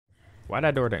Why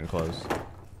that door didn't close?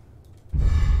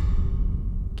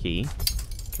 Key.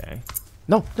 Okay.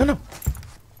 No, no, no.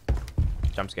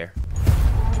 Jump scare.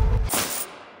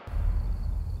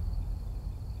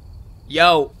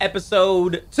 Yo,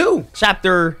 episode 2,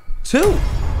 chapter 2.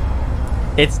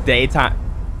 It's daytime.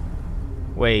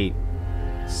 Wait.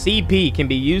 CP can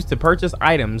be used to purchase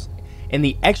items in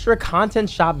the extra content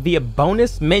shop via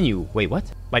bonus menu. Wait, what?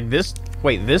 Like this?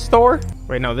 Wait, this store?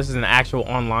 Wait, no, this is an actual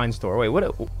online store. Wait,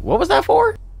 what was that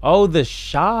for? Oh, the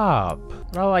shop.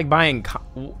 What I like buying,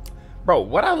 bro,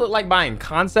 what I look like buying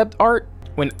concept art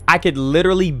when I could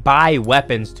literally buy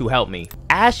weapons to help me.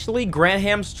 Ashley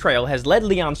Graham's trail has led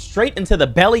Leon straight into the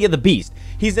belly of the beast.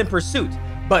 He's in pursuit,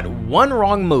 but one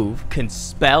wrong move can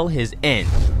spell his end.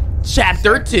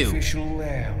 Chapter 2. Sacrificial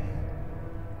lamb,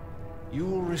 you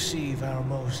will receive our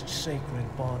most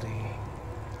sacred body.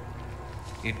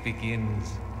 It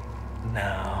begins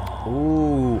now.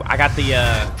 Ooh, I got the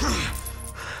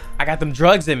I got them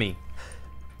drugs in me.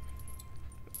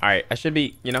 All right, I should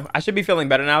be, you know, I should be feeling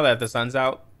better now that the sun's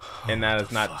out and that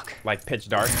it's not like pitch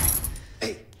dark.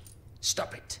 Hey,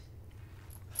 stop it.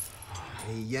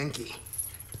 Hey, Yankee.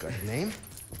 Got a name?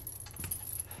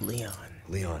 Leon.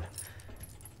 Leon.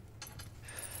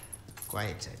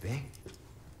 Quiet type, eh?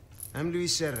 I'm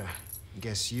Luis Serra.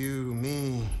 Guess you,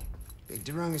 me, picked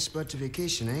the wrongest spot to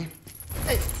vacation, eh?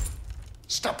 Hey,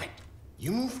 stop it.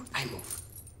 You move, I move.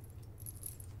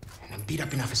 And I'm beat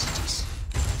up enough as it is.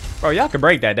 Bro, y'all can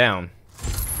break that down.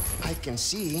 I can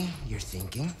see you're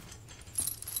thinking.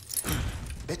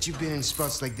 Bet you've been in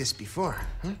spots like this before,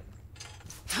 huh?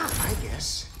 I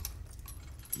guess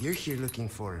you're here looking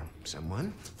for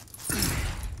someone.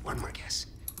 One more guess.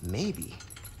 Maybe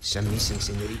some missing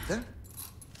señorita?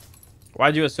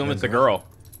 Why'd you assume it's a girl?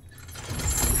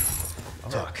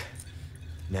 Talk.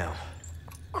 Now.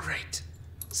 All right.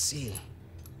 See.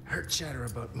 Heard chatter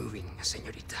about moving a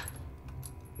señorita.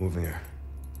 Moving her.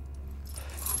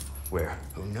 Where?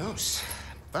 Who knows?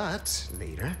 But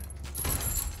later,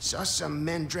 saw some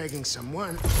men dragging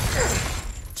someone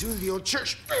to the old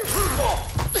church.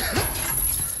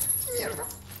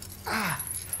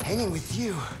 Hanging with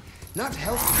you, not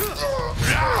healthy.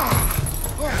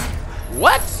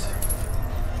 What?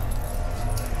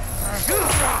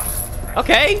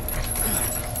 Okay.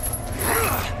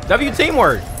 W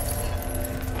teamwork.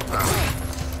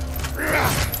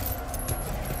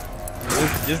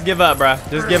 Just give up, bruh.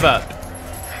 Just give up.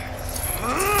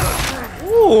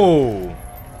 Ooh.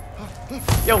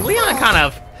 Yo, Leon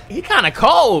he kind of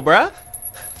cold, bruh.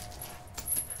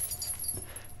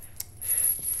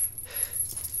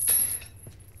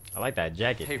 I like that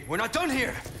jacket. Hey, we're not done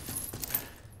here.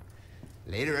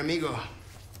 Later, amigo.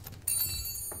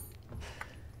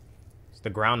 It's the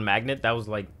ground magnet. That was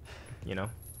like, you know,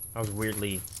 that was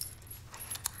weirdly.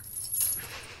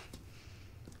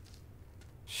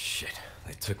 Shit,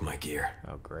 they took my gear.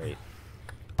 Oh, great.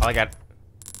 All I got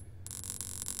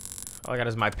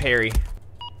is my parry.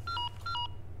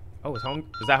 Oh, it's home.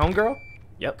 Is that homegirl?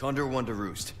 Yep. Condor 1 to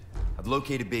Roost. I've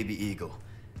located Baby Eagle.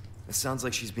 It sounds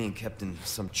like she's being kept in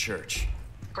some church.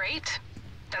 Great.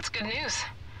 That's good news.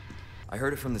 I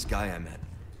heard it from this guy I met.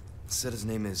 Said his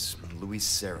name is Luis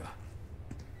Serra.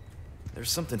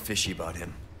 There's something fishy about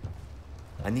him.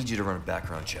 I need you to run a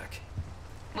background check.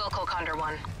 We'll call Condor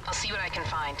 1. I'll see what I can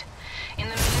find. In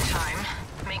the meantime,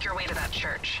 make your way to that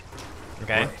church.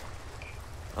 Okay. Right.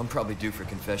 I'm probably due for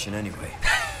confession anyway.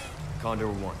 Condor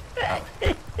 1, out.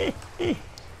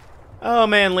 Oh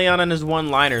man, Leon and his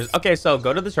one-liners. Okay, so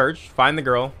go to the church, find the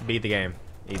girl, beat the game.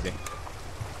 Easy.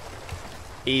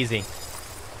 Easy.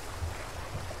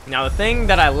 Now the thing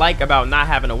that I like about not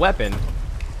having a weapon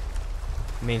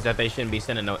means that they shouldn't be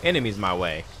sending no enemies my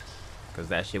way, because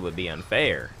that shit would be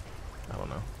unfair. I don't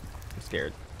know. I'm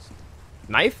scared.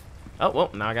 Knife? Oh,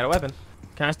 well, now I got a weapon.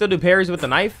 Can I still do parries with the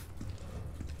knife?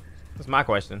 That's my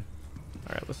question.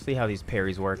 All right, let's see how these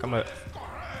parries work. I'm gonna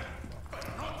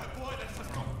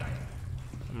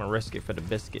risk it for the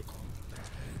biscuit.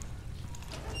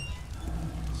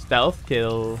 Stealth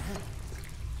kill.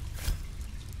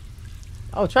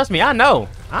 Oh, trust me, I know.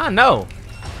 I know.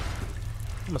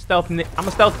 I'm a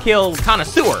stealth kill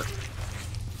connoisseur.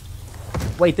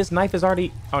 Wait, this knife is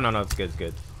already. Oh no, no, it's good, it's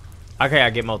good. Okay, I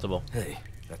get multiple. Hey,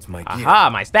 that's my gear. Aha,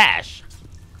 my stash.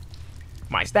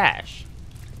 My stash.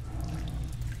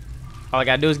 All I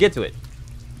gotta do is get to it.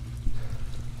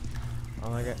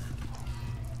 All I got.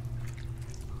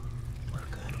 We're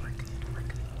good, we're good, we're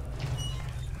good.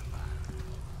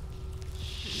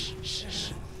 Shh, shh,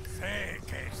 shh.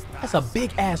 That's a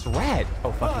big ass rat.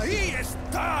 Oh, fuck.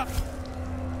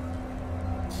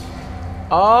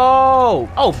 Oh,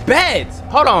 oh, beds.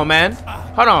 Hold on, man.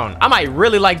 Hold on. I might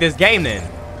really like this game then.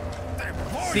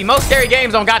 See, most scary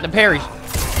games don't got the parry.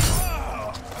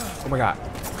 Oh my god.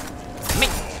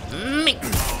 Me.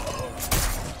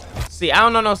 See, I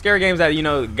don't know no scary games that, you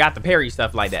know, got the parry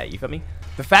stuff like that. You feel me?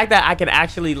 The fact that I can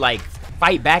actually, like,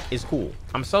 fight back is cool.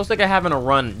 I'm so sick of having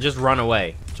to just run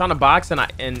away. I'm trying to box,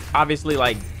 and obviously,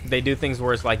 like, they do things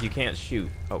where it's like you can't shoot.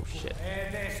 Oh, shit.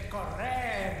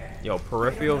 Yo,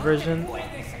 peripheral vision,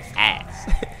 ass.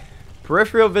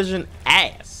 Peripheral vision,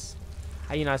 ass.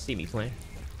 How you not see me playing?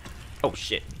 Oh,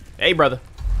 shit. Hey, brother.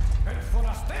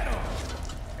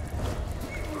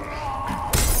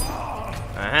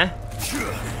 Uh-huh.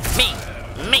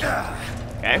 Me.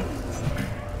 Okay.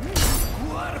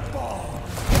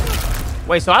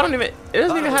 Wait, so I don't even, it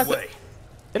doesn't even have to,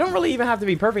 it don't really even have to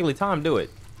be perfectly timed, do it?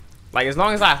 Like, as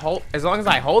long as I hold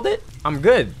it, I'm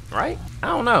good, right? I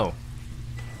don't know.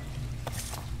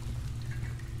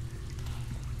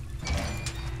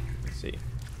 Let's see.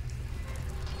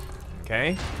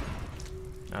 Okay.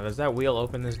 Now, does that wheel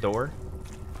open this door?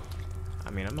 I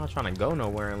mean, I'm not trying to go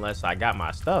nowhere unless I got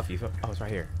my stuff. You feel? Oh, it's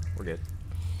right here. We're good.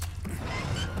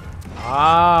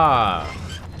 Ah.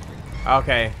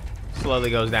 Okay. Slowly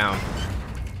goes down.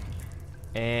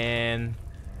 And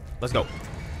let's go.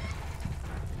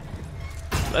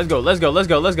 Let's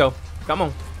go. Come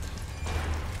on.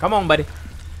 Come on, buddy.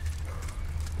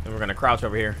 And we're gonna crouch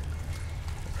over here.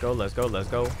 Let's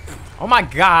go. Oh my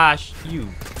gosh, you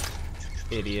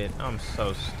idiot. I'm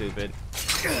so stupid.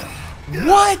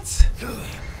 What?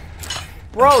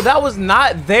 Bro, that was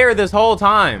not there this whole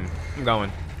time. I'm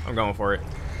going for it.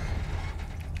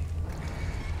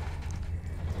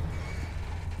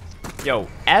 Yo,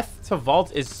 F to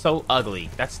vault is so ugly.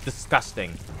 That's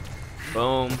disgusting.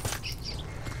 Boom.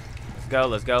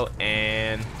 Let's go.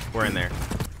 And we're in there.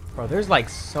 Bro, there's like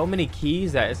so many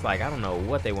keys that it's like, I don't know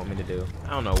what they want me to do. I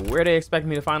don't know where they expect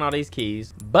me to find all these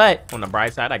keys. But on the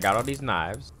bright side, I got all these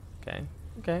knives.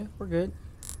 Okay, we're good.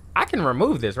 I can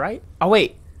remove this, right? Oh,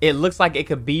 wait. It looks like it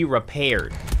could be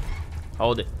repaired.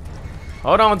 Hold it.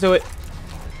 Hold on to it.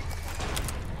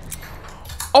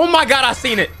 Oh my God, I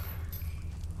seen it.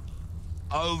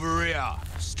 Over here,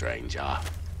 stranger.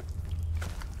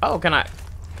 Oh, can I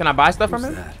buy stuff from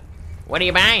him? What are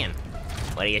you buying?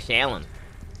 What are you selling?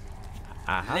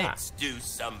 Aha. Let's do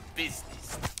some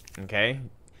business. Okay.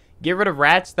 Get rid of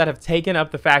rats that have taken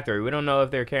up the factory. We don't know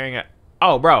if they're carrying a...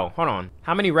 Oh, bro, hold on.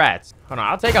 How many rats? Hold on,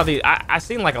 I'll take out these. I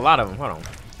seen like a lot of them. Hold on.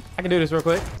 I can do this real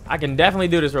quick. I can definitely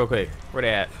do this real quick. Where they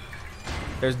at?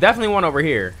 There's definitely one over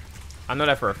here. I know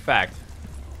that for a fact.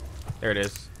 There it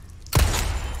is.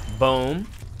 Boom.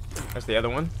 That's the other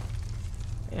one.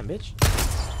 Damn, bitch.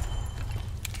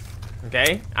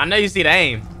 Okay. I know you see the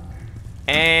aim.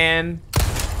 And...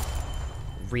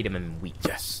 read them in wheat.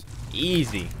 Yes.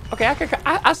 Easy. Okay,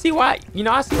 I see why. You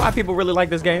know, I see why people really like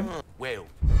this game. Well.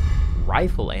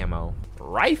 Rifle ammo.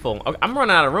 Rifle. Okay, I'm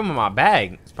running out of room in my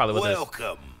bag. It's probably what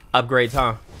Welcome. this. Upgrades,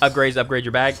 huh? Upgrade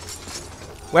your bag.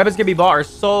 Weapons can be bought or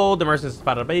sold. The merchant's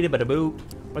spotted a boo.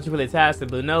 Once you complete the task, the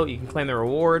blue note, you can claim the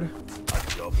reward. A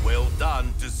job well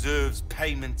done deserves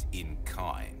payment in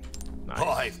kind. Nice.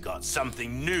 I've got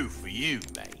something new for you,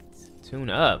 mate. Tune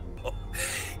up. Oh,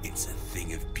 it's a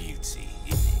thing of beauty,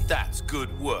 isn't it? That's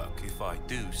good work, if I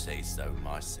do say so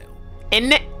myself.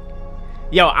 And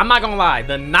yo, I'm not gonna lie.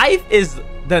 The knife is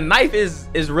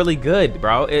really good,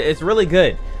 bro. It's really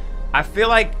good. I feel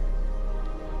like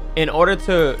in order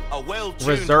to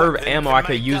reserve ammo, I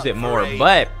could use it more,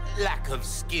 but lack of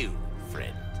skill,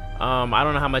 friend. I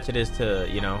don't know how much it is to,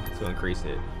 you know, to increase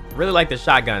it. Really like the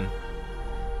shotgun.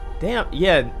 Damn,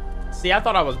 yeah. See, I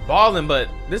thought I was balling, but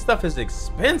this stuff is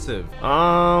expensive.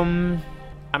 I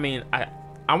mean,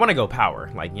 I want to go power,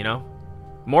 like, you know,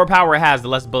 more power it has, the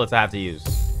less bullets I have to use.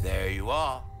 There you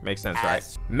are. Makes sense,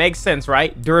 right? Makes sense,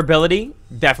 right? Durability,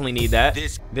 definitely need that.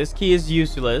 This key is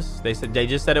useless. They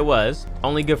just said it was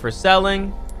only good for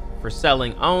selling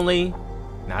only.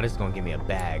 Now this is gonna give me a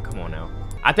bag. Come on now.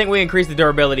 I think we increase the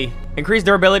durability. Increase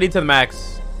durability to the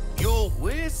max.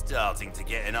 We're starting to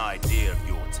get an idea of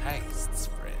your tastes,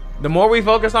 friend. The more we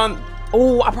focus on,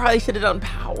 oh, I probably should have done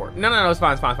power. No, it's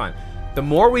fine. The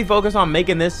more we focus on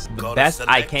making this the best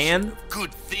I can,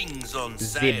 good things on the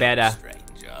sale, better.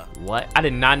 stranger. What? I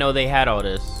did not know they had all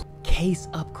this. Case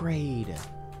upgrade.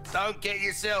 Don't get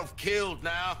yourself killed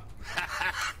now.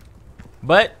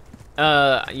 But,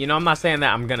 you know, I'm not saying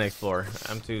that I'm gonna explore.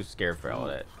 I'm too scared for all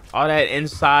that. All that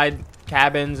inside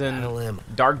cabins and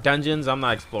dark dungeons, I'm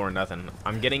not exploring nothing.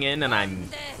 I'm getting in and I'm...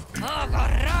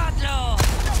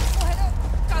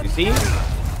 You see?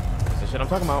 That's the shit I'm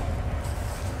talking about.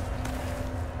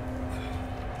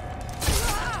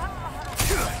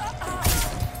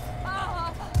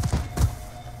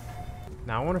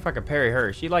 Now I wonder if I could parry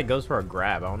her. She like goes for a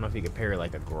grab. I don't know if you could parry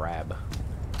like a grab.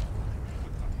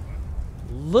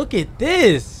 Look at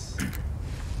this.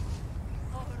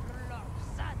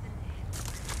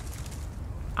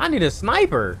 I need a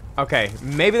sniper. Okay,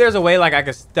 maybe there's a way like I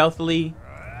could stealthily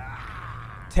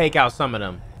take out some of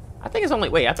them. I think it's only,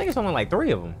 wait, I think it's only like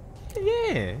 3 of them.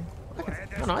 Yeah.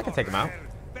 I can take them out.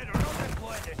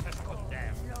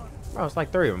 Bro, it's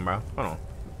like 3 of them, bro. Hold on.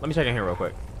 Let me check in here real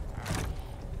quick.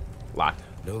 Locked.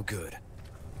 No good.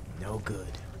 No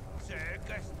good.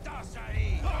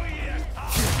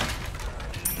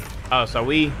 Oh, so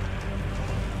we...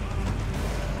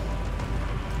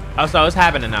 Oh, so it's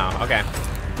happening now. Okay.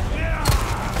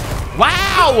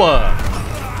 Wow!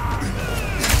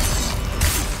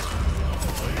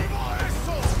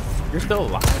 You're still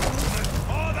alive.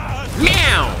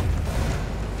 Meow!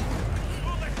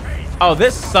 Oh,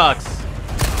 this sucks.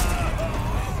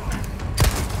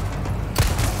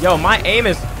 Yo, my aim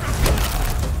is...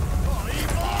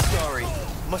 Sorry,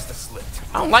 must have slipped.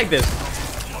 I don't like this.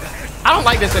 I don't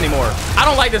like this anymore. I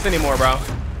don't like this anymore, bro.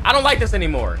 I don't like this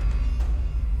anymore.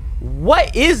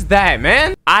 What is that,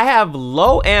 man? I have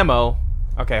low ammo.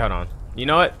 Okay, hold on. You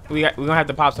know what? We're gonna have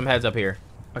to pop some heads up here.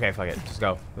 Okay, fuck it. Just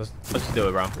go. Let's just do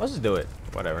it, bro. Let's just do it.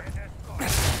 Whatever.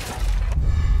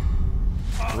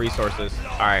 Resources.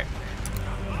 All right.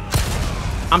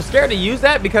 I'm scared to use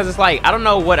that because it's like I don't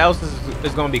know what else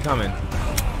is gonna be coming.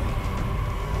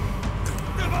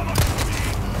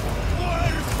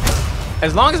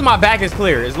 As long as my back is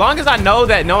clear, as long as I know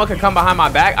that no one can come behind my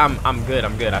back, I'm good.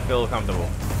 I'm good. I feel comfortable.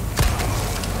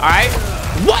 All right.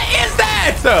 What is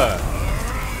that?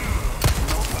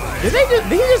 Did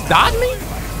he just dodge me?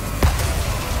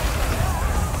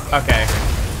 Okay.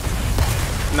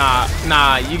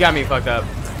 Nah, you got me fucked up.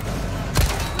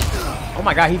 Oh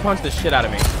my god, he punched the shit out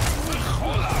of me.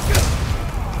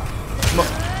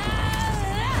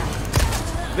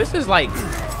 This is like...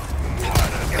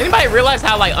 Anybody realize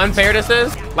how like unfair this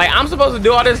is? Like I'm supposed to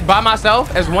do all this by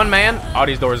myself as one man. All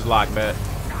these doors is locked, bet.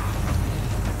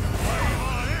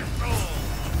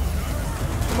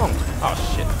 Come on. Oh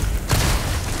shit.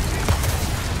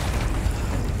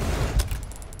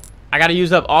 I gotta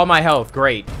use up all my health.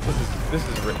 Great. This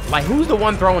is like who's the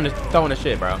one throwing the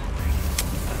shit, bro?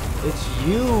 It's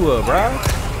you, bro.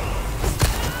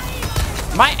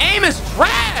 My aim is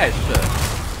trash.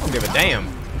 I don't give a damn.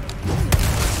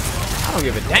 I don't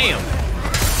give a damn.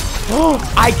 Oh,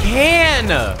 I can.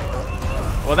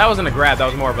 Well, that wasn't a grab. That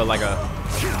was more of a like a.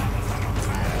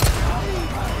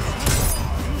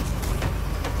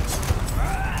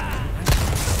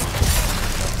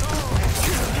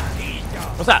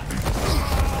 What's up?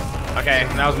 Okay,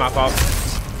 that was my fault.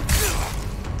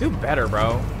 Do better,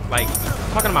 bro. Like,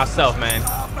 I'm talking to myself, man.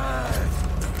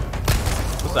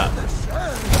 What's up?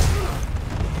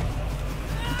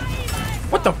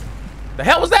 What the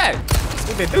hell was that?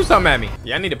 I think they threw something at me.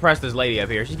 Yeah, I need to press this lady up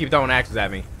here. She keeps throwing axes at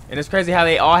me. And it's crazy how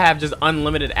they all have just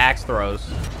unlimited axe throws.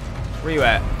 Where you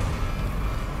at?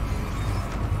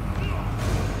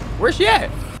 Where's she at?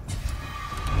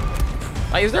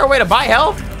 Like, is there a way to buy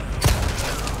health?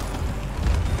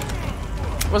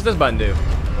 What's this button do?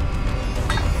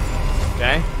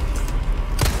 Okay.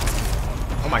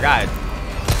 Oh my god.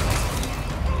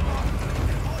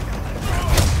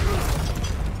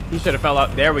 He should have fell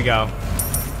out. There we go.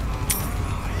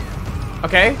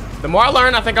 Okay. The more I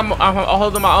learn, I think I'm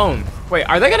holding my own. Wait,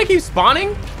 are they gonna keep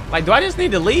spawning? Like, do I just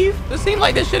need to leave? This seems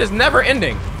like this shit is never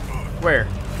ending. Where?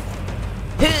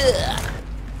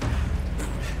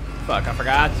 Fuck, I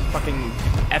forgot. Fucking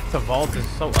Ep.2 vault is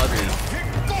so ugly.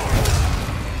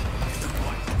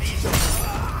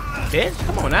 Bitch,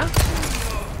 come on now.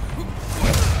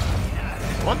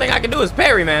 One thing I can do is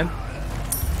parry, man.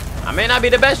 I may not be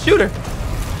the best shooter,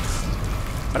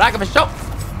 but I can for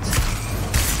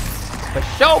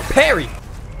sure parry.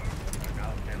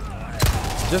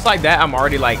 Just like that, I'm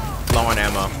already like low on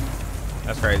ammo.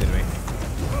 That's crazy to me.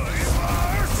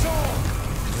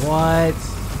 What?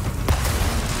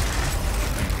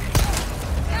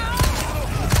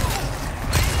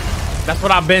 That's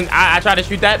what I've been. I tried to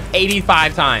shoot that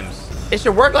 85 times. It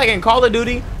should work like in Call of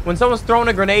Duty. When someone's throwing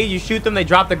a grenade, you shoot them, they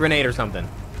drop the grenade or something.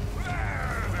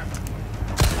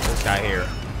 This guy here.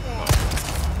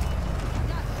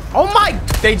 Oh my!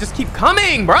 They just keep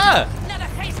coming, bruh!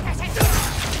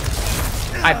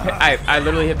 I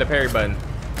literally hit the parry button.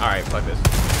 Alright, fuck this.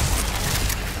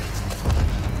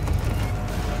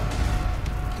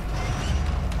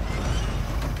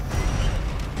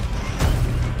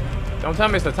 Don't tell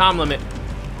me it's the time limit.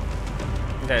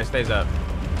 Okay, it stays up.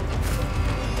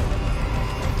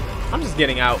 I'm just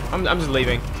getting out. I'm just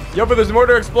leaving. Yo, but there's more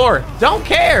to explore. Don't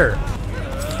care.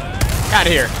 Out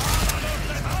of here.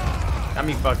 Got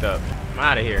me fucked up. I'm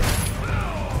out of here.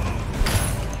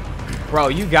 Bro,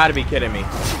 you gotta be kidding me.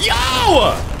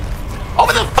 Yo!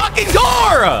 Open the fucking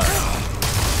door!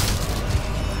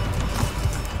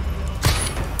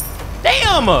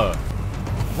 Damn!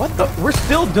 What the? We're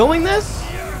still doing this?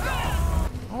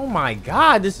 Oh my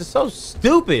god, this is so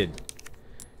stupid.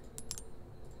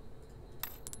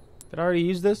 Did I already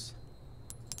use this?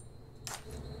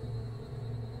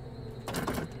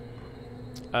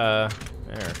 There.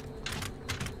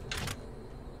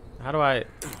 How do I...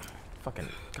 Fucking...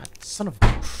 God, son of...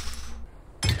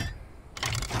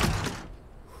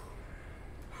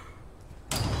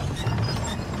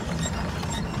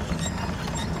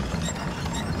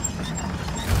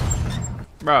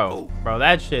 Bro,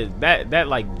 that shit, that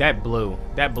blew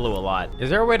a lot. Is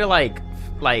there a way to like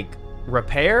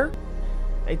repair?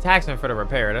 They taxing for the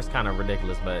repair. That's kind of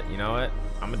ridiculous, but you know what?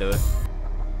 I'm gonna do it.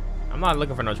 I'm not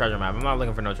looking for no treasure map. I'm not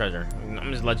looking for no treasure.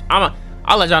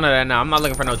 I'll let y'all know that now. I'm not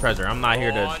looking for no treasure. I'm not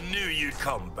here to. I knew you'd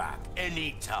come back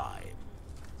anytime.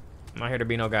 I'm not here to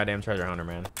be no goddamn treasure hunter,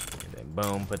 man. And then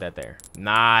boom, put that there.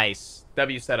 Nice.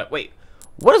 W setup. Wait,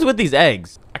 what is with these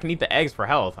eggs? I can eat the eggs for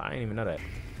health. I didn't even know that.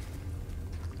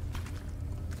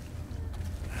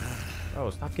 Oh,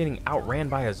 stop getting outran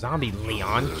by a zombie,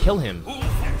 Leon. Kill him.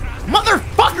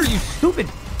 Motherfucker, you stupid.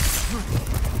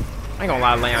 I ain't gonna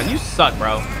lie, Leon. You suck,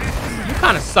 bro. You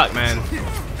kind of suck, man.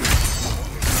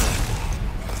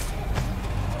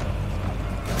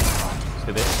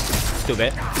 Stupid.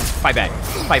 Stupid. Fight back.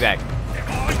 Fight back.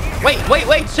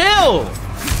 Wait. Chill.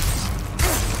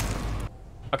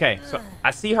 Okay, so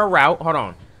I see her route. Hold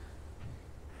on.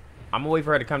 I'm gonna wait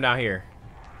for her to come down here.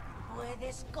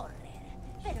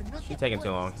 She's taking too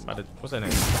long. What's her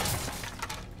name?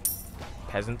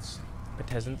 Peasants.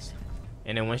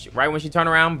 And then right when she turn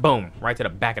around, boom, right to the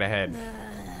back of the head.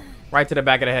 Right to the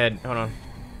back of the head. Hold on.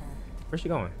 Where's she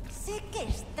going?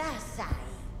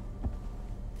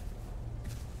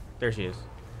 There she is.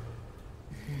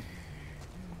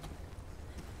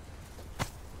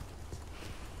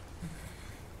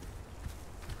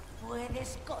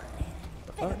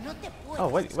 Oh,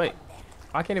 wait.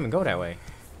 I can't even go that way.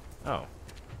 Oh.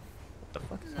 What the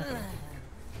fuck is happening?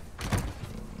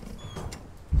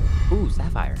 Ooh,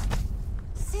 sapphire.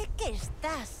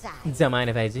 Don't mind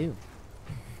if I do.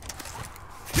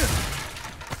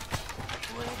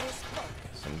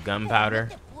 Some gunpowder.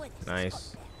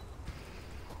 Nice.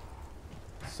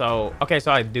 So, okay,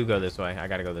 so I do go this way. I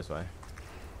gotta go this way.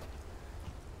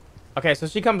 Okay, so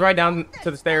she comes right down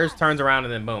to the stairs, turns around,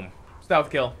 and then boom. Stealth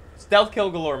kill. Stealth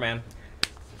kill galore, man.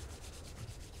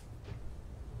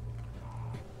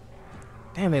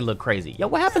 Damn, they look crazy. Yo,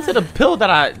 what happened to the pill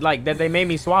that that they made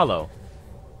me swallow?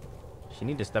 She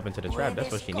need to step into the trap.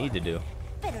 That's what she need to do.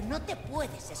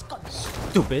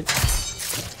 Stupid.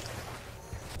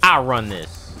 I run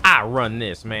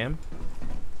this, man.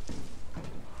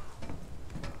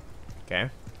 Okay.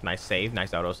 Nice save.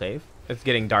 Nice auto save. It's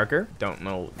getting darker. Don't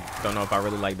know if I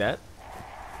really like that.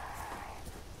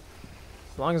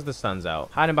 As long as the sun's out.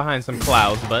 Hiding behind some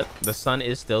clouds, but the sun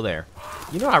is still there.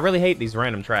 You know, I really hate these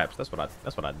random traps. That's what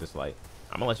I dislike.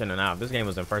 I'm gonna let you know now. If this game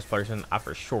was in first person, I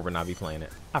for sure would not be playing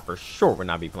it.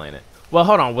 Well,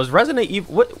 hold on. Was Resident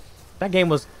Evil... What? That game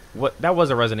was... What? That was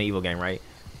a Resident Evil game, right?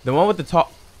 The one with the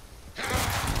talk...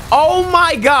 Oh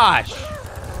my gosh!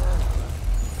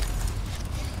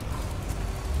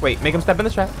 Wait, make him step in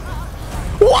the trap.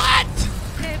 What?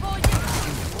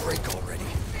 Break already.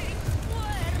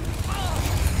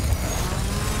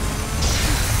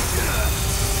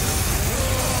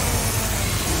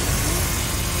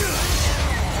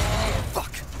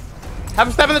 Fuck. Have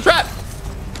him step in the trap.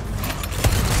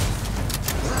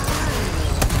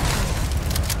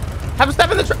 Have him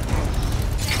step in the trap.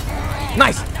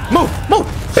 Nice. Move.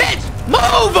 Bitch,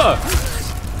 move.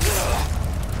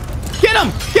 Get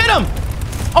him.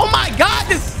 Oh my god,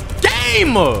 this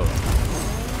game.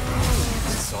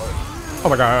 Sorry. Oh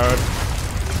my god.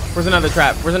 Where's another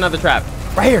trap?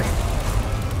 Right here.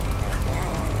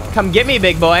 Come get me,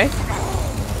 big boy.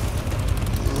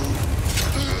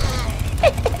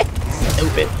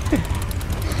 Stupid.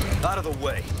 Out of the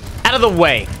way. Out of the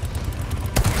way.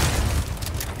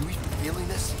 Are you even feeling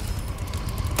this?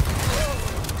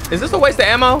 Is this a waste of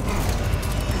ammo?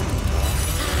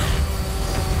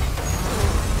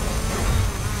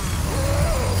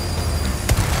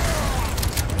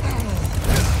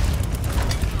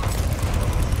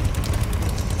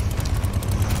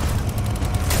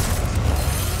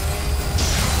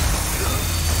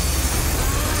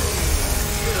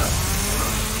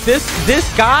 This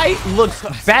guy looks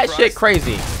batshit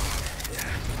crazy.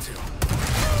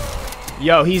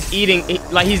 Yo, he's eating.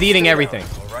 Like he's eating everything.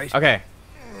 All right. Okay.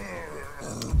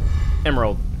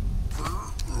 Emerald.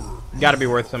 Gotta be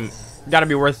worth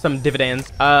some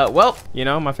dividends. Well, you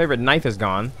know, my favorite knife is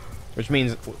gone, which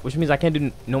means I can't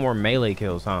do no more melee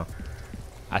kills, huh?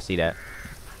 I see that.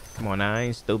 Come on, now, I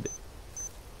ain't stupid.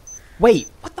 Wait,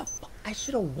 what the fuck? I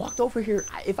should have walked over here.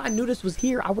 If I knew this was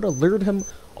here, I would have lured him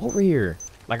over here.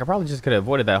 Like, I probably just could have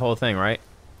avoided that whole thing, right?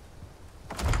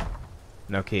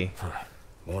 No key.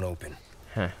 Won't open.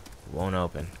 Huh. Won't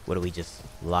open. What are we, just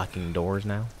locking doors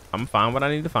now? I'm fine what I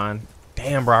need to find.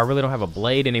 Damn, bro, I really don't have a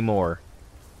blade anymore.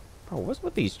 Bro, what's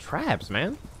with these traps,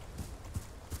 man?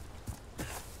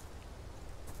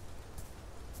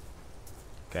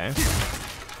 Okay.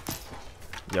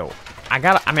 Yo, I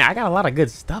got a lot of good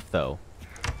stuff though.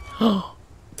 Oh,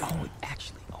 it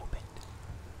actually opened.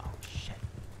 Oh shit.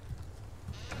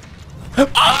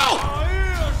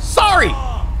 Oh! Sorry!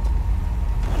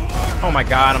 Oh my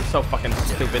god, I'm so fucking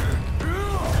stupid.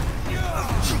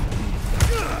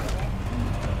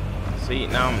 See,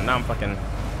 now I'm fucking.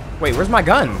 Wait, where's my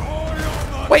gun?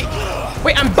 Wait,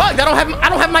 I'm bugged. I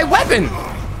don't have my weapon.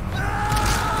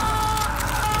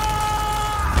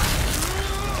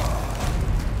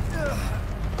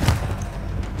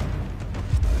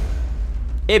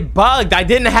 It bugged. I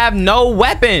didn't have no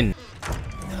weapon.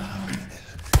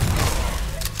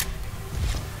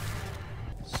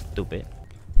 Stupid.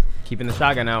 Keeping the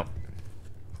shotgun out.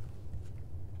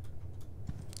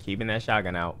 Keeping that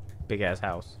shotgun out. Big ass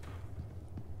house.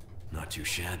 Not too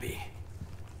shabby.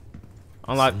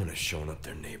 Unlock. Someone has shown up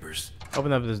their neighbors.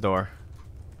 Open up this door.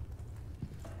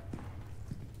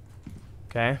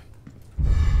 Okay.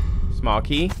 Small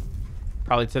key.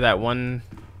 Probably to that one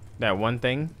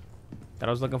thing that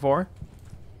I was looking for.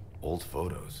 Old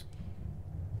photos.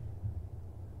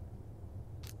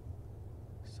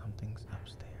 Something's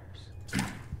upstairs.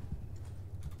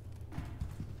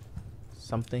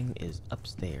 Something is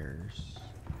upstairs.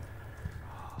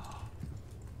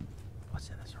 What's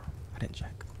in this room? I didn't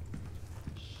check.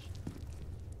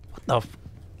 What the f...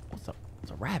 What's a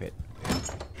rabbit?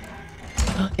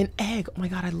 An egg! Oh my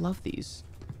god, I love these.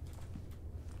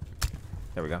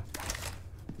 There we go.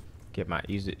 Get my...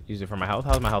 Use it for my health.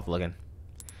 How's my health looking?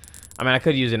 I mean, I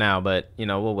could use it now, but, you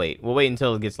know, we'll wait. We'll wait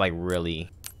until it gets, like,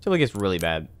 really... Until it gets really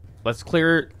bad. Let's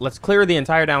clear the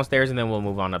entire downstairs, and then we'll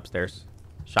move on upstairs.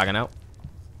 Shotgun out.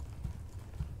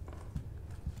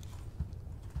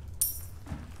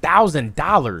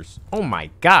 $1,000. Oh my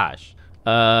gosh.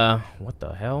 What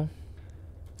the hell?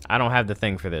 I don't have the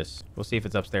thing for this. We'll see if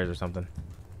it's upstairs or something.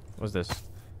 What's this?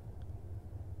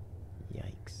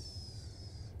 Yikes.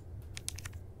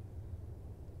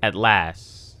 At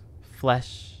last,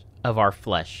 flesh of our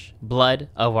flesh, blood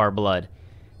of our blood.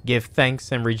 Give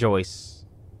thanks and rejoice.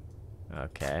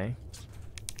 Okay.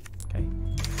 Okay.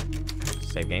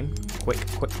 Save game.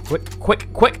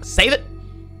 Quick. Save it.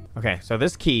 Okay, so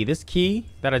this key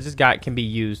that I just got can be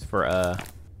used for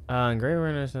great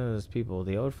awareness of his people.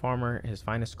 The old farmer, his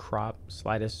finest crop,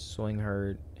 slightest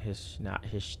swineherd, his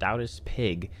stoutest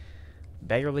pig,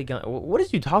 beggarly gun. What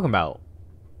is you talking about?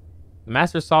 The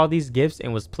master saw these gifts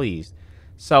and was pleased.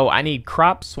 So I need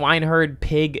crop, swineherd,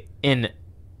 pig, and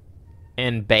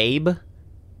babe.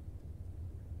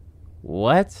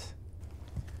 What?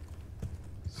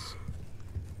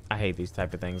 I hate these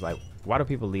type of things. Like, why do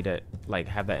people lead it, like,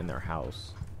 have that in their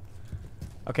house?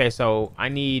 Okay, so I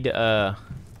need oh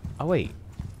wait,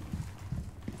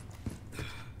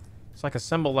 it's like a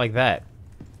symbol like that.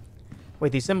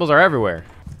 Wait, these symbols are everywhere.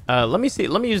 Let me see.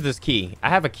 Let me use this key. I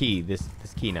have a key. This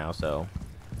key now. So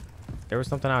there was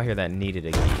something out here that needed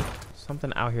a key.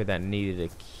 Something out here that needed a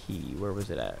key. Where was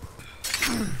it at?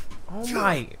 Oh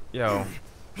my, yo.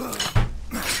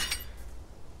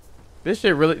 This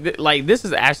shit really, like, this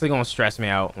is actually gonna stress me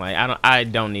out. Like, I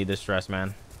don't need this stress,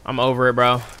 man. I'm over it,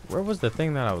 bro. Where was the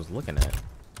thing that I was looking at?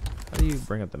 How do you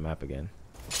bring up the map again?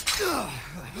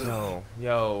 Yo.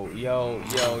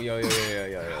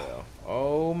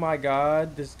 Oh my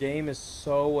god, this game is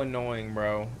so annoying,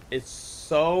 bro. It's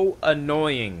so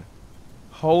annoying.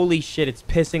 Holy shit, it's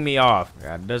pissing me off.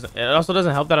 God, it also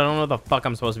doesn't help that I don't know what the fuck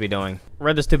I'm supposed to be doing.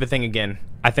 Read the stupid thing again.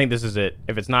 I think this is it.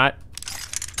 If it's not...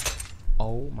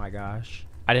 Oh my gosh.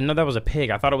 I didn't know that was a pig.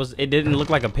 I thought it didn't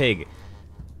look like a pig.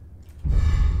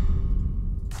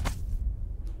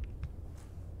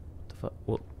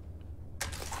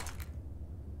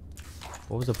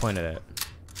 What was the point of that?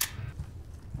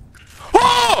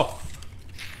 Oh!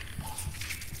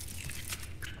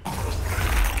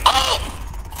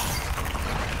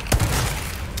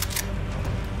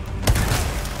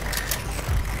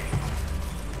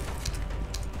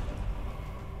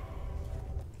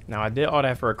 Now I did all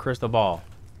that for a crystal ball.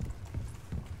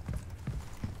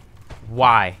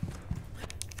 Why?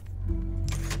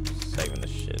 Saving the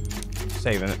shit.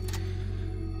 Saving it.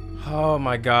 Oh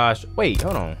my gosh. Wait,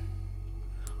 hold on.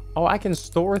 Oh, I can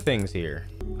store things here.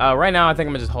 Right now, I think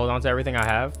I'm gonna just hold on to everything I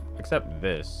have, except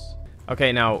this.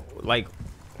 Okay, now, like,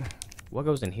 what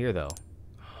goes in here, though?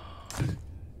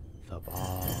 The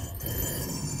ball.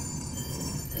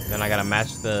 Then I gotta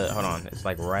match the, hold on, it's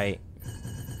like right.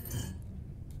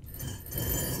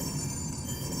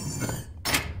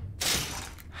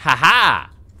 Haha!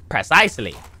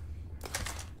 Precisely.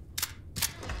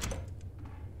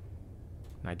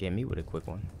 Not getting me with a quick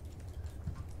one.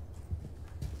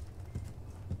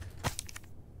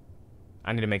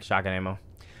 I need to make shotgun ammo.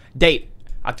 Date,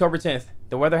 October 10th.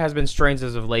 The weather has been strange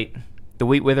as of late. The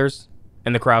wheat withers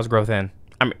and the cows grow thin.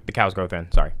 The cows grow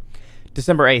thin, sorry.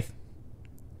 December 8th.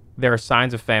 There are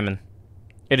signs of famine.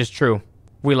 It is true.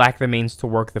 We lack the means to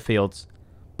work the fields,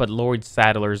 but Lord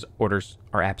Sadler's orders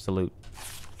are absolute.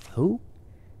 Who?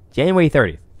 January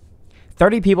 30th.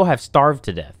 30 people have starved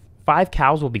to death. 5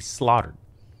 cows will be slaughtered.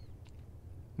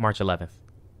 March 11th.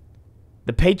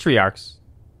 The patriarchs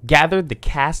gathered the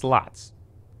cast lots.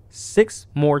 6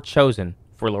 more chosen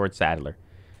for Lord Sadler.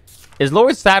 Is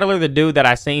Lord Sadler the dude that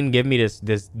I seen give me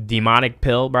this demonic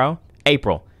pill, bro?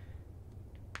 April.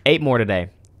 8 more today.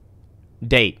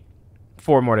 Date.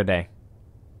 4 more today.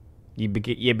 You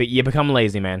become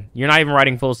lazy, man. You're not even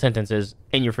writing full sentences,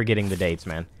 and you're forgetting the dates,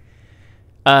 man.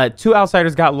 2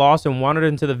 outsiders got lost and wandered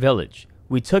into the village.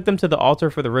 We took them to the altar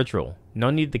for the ritual. No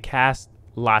need to cast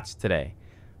lots today.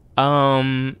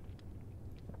 2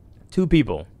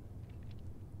 people.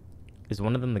 Is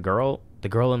one of them the girl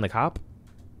and the cop?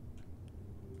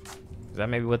 Is that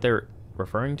maybe what they're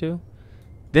referring to?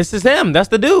 This is him. That's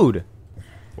the dude.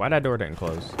 Why that door didn't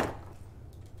close?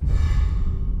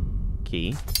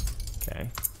 Key. Okay.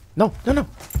 No.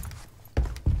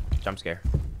 Jump scare.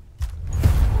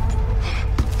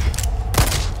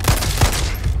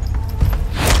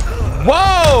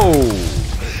 Whoa!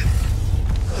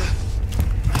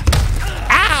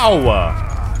 Ow!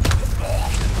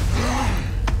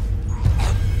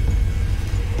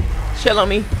 Chill on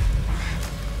me.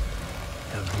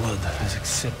 Their blood has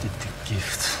accepted the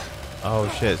gift. Oh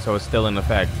shit, so it's still in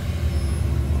effect.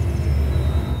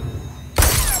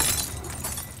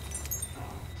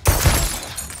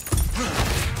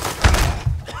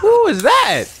 Who is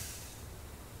that?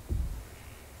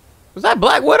 Was that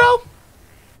Black Widow?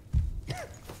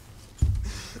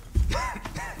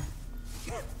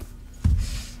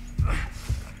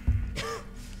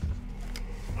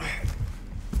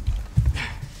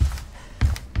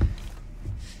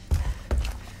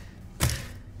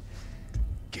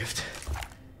 Gift?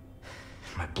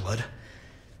 My blood?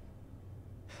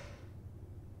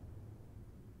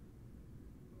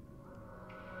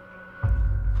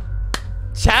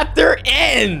 Chapter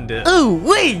end. Ooh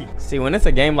wee. See, when it's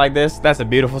a game like this, that's a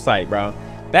beautiful sight, bro.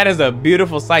 That is a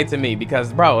beautiful sight to me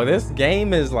because, bro, this game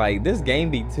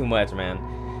be too much, man.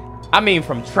 I mean,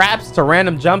 from traps to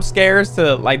random jump scares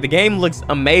to, like, the game looks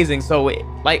amazing. So,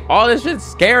 like, all this shit's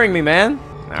scaring me, man.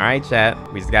 All right, chat.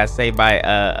 We just got saved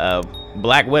by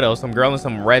Black Widow, some girl in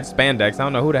some red spandex. I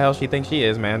don't know who the hell she thinks she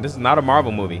is, man. This is not a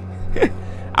Marvel movie.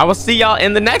 I will see y'all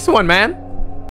in the next one, man.